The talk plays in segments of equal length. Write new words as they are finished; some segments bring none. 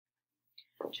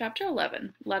Chapter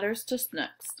 11 Letters to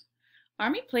Snooks.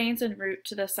 Army planes en route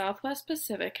to the Southwest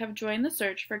Pacific have joined the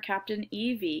search for Captain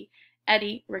E.V.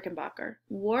 Eddie Rickenbacker,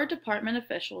 War Department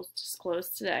officials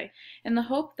disclosed today, in the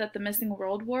hope that the missing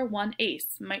World War I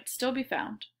ace might still be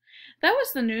found. That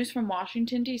was the news from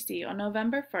Washington, D.C. on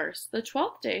November 1st, the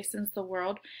 12th day since the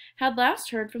world had last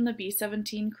heard from the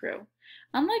B-17 crew.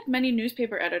 Unlike many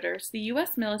newspaper editors, the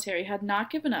U.S. military had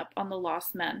not given up on the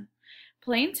lost men.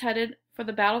 Planes headed for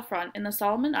the battlefront in the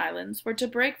Solomon Islands were to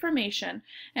break formation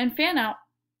and fan out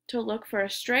to look for a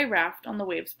stray raft on the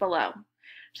waves below.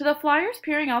 To the flyers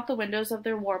peering out the windows of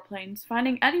their warplanes,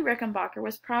 finding Eddie Rickenbacker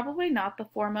was probably not the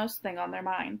foremost thing on their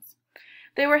minds.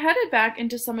 They were headed back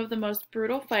into some of the most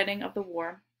brutal fighting of the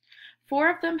war. 4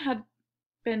 of them had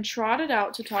been trotted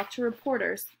out to talk to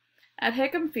reporters at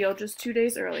Hickam Field just 2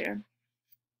 days earlier.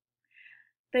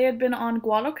 They had been on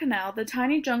Guadalcanal, the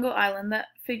tiny jungle island that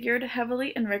figured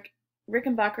heavily in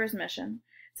Rickenbacker's mission.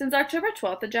 Since October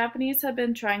 12th, the Japanese had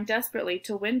been trying desperately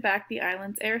to win back the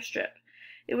island's airstrip.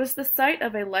 It was the site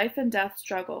of a life-and-death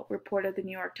struggle, reported the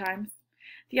New York Times.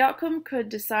 The outcome could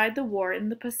decide the war in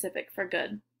the Pacific for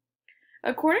good.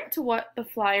 According to what the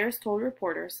flyers told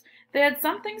reporters, they had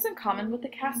some things in common with the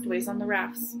castaways on the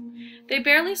rafts. They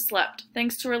barely slept,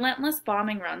 thanks to relentless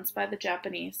bombing runs by the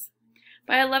Japanese.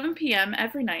 By 11 p.m.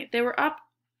 every night, they were up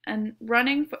and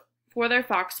running for their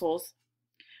foxholes.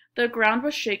 The ground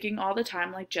was shaking all the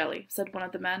time like jelly, said one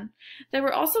of the men. They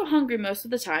were also hungry most of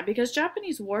the time because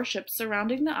Japanese warships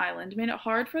surrounding the island made it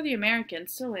hard for the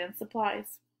Americans to land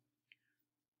supplies.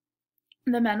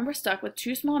 The men were stuck with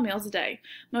 2 small meals a day,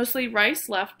 mostly rice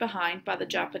left behind by the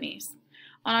Japanese.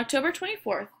 On October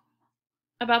 24th,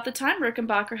 about the time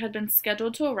Rickenbacker had been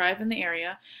scheduled to arrive in the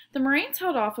area, the Marines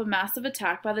held off a massive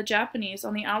attack by the Japanese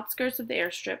on the outskirts of the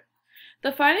airstrip.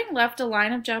 The fighting left a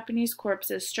line of Japanese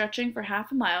corpses stretching for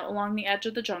half a mile along the edge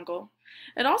of the jungle.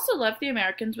 It also left the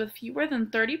Americans with fewer than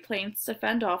 30 planes to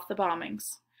fend off the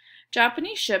bombings.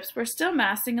 Japanese ships were still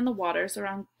massing in the waters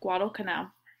around Guadalcanal.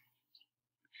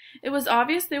 It was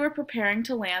obvious they were preparing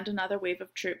to land another wave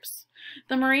of troops.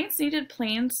 The Marines needed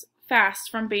planes fast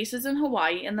from bases in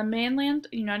Hawaii and the mainland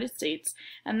United States,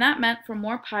 and that meant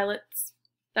more pilots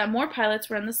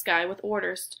were in the sky with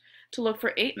orders to look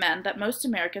for 8 men that most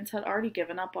Americans had already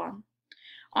given up on.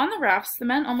 On the rafts, the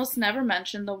men almost never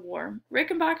mentioned the war.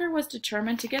 Rickenbacker was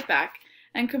determined to get back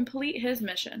and complete his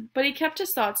mission, but he kept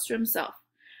his thoughts to himself.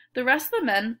 The rest of the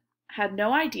men had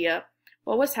no idea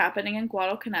what was happening in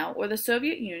Guadalcanal or the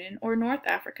Soviet Union or North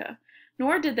Africa,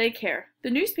 nor did they care.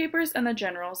 The newspapers and the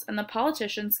generals and the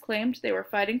politicians claimed they were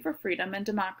fighting for freedom and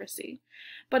democracy.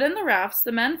 But in the rafts,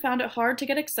 the men found it hard to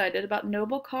get excited about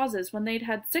noble causes when they'd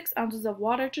had 6 ounces of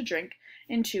water to drink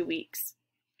in 2 weeks.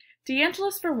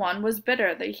 DeAngelis, for one, was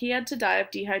bitter that he had to die of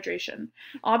dehydration,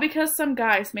 all because some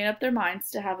guys made up their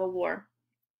minds to have a war.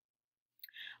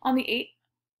 Of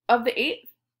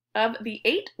the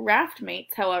eight raft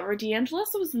mates, however,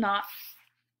 DeAngelis was not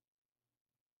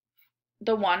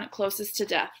the one closest to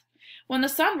death. When the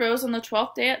sun rose on the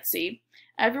 12th day at sea,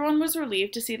 everyone was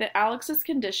relieved to see that Alex's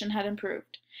condition had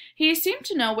improved. He seemed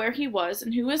to know where he was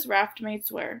and who his raft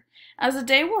mates were. As the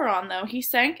day wore on, though, he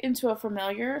sank into a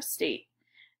familiar state.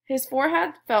 His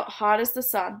forehead felt hot as the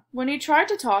sun. When he tried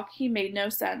to talk, he made no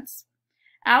sense.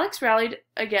 Alex rallied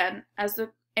again as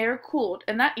the air cooled,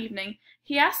 and that evening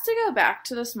he asked to go back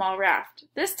to the small raft.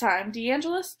 This time,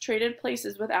 DeAngelis traded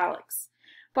places with Alex.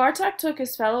 Bartek took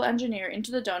his fellow engineer into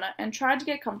the donut and tried to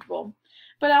get comfortable,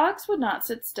 but Alex would not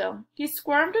sit still. He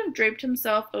squirmed and draped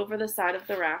himself over the side of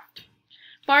the raft.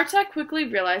 Bartek quickly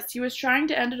realized he was trying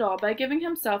to end it all by giving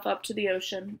himself up to the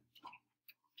ocean.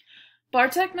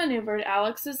 Bartek maneuvered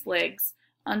Alex's legs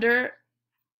under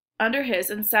his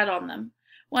and sat on them.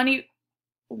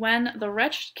 When the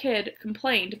wretched kid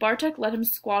complained, Bartek let him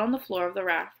squat on the floor of the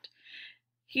raft.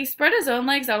 He spread his own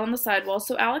legs out on the sidewall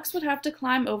so Alex would have to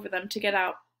climb over them to get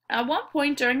out. At one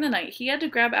point during the night, he had to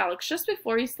grab Alex just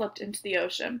before he slipped into the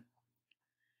ocean.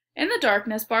 In the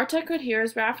darkness, Bartek could hear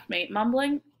his raft mate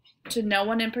mumbling to no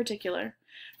one in particular.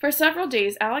 For several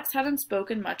days, Alex hadn't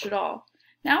spoken much at all.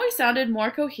 Now he sounded more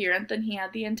coherent than he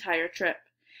had the entire trip.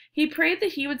 He prayed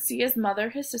that he would see his mother,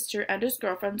 his sister, and his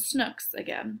girlfriend Snooks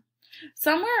again.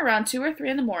 Somewhere around 2 or 3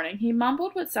 in the morning, he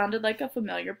mumbled what sounded like a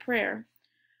familiar prayer.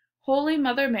 Holy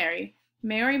Mother Mary,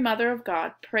 Mary Mother of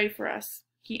God, pray for us.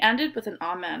 He ended with an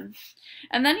amen.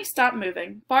 And then he stopped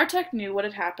moving. Bartek knew what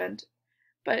had happened,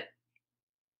 but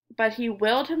he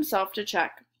willed himself to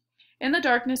check. In the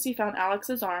darkness he found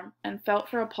Alex's arm and felt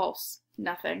for a pulse.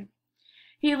 Nothing.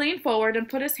 He leaned forward and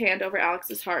put his hand over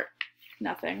Alex's heart.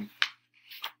 Nothing.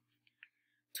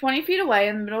 20 feet away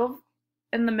in the middle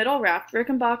in the middle raft,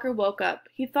 Rickenbacker woke up.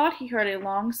 He thought he heard a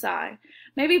long sigh.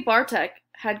 Maybe Bartek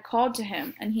had called to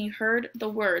him, and he heard the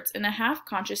words in a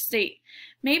half-conscious state.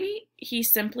 Maybe he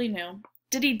simply knew.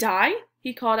 "Did he die?"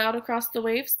 he called out across the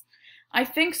waves. "I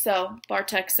think so,"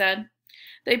 Bartek said.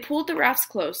 They pulled the rafts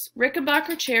close.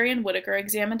 Rickenbacker, Cherry, and Whittaker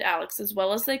examined Alex as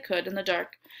well as they could in the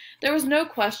dark. There was no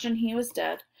question he was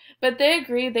dead, but they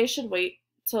agreed they should wait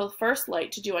till first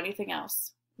light to do anything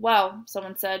else. "Well,"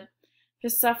 someone said,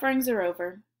 "his sufferings are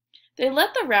over." They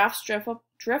let the rafts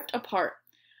drift apart.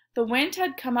 The wind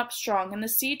had come up strong, and the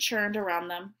sea churned around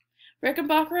them.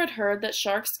 Rickenbacker had heard that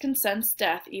sharks can sense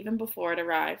death even before it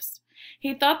arrives.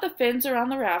 He thought the fins around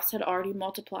the rafts had already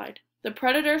multiplied. The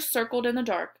predators circled in the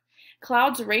dark.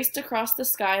 Clouds raced across the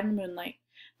sky in the moonlight.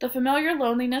 The familiar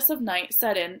loneliness of night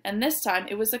set in, and this time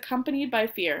it was accompanied by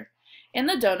fear. In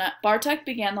the donut, Bartek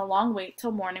began the long wait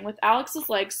till morning with Alex's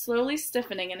legs slowly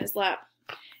stiffening in his lap.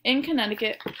 In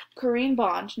Connecticut, Corinne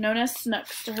Bond, known as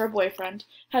Snooks to her boyfriend,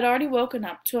 had already woken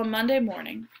up to a Monday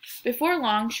morning. Before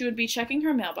long, she would be checking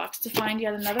her mailbox to find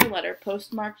yet another letter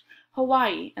postmarked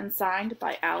Hawaii and signed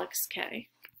by Alex K.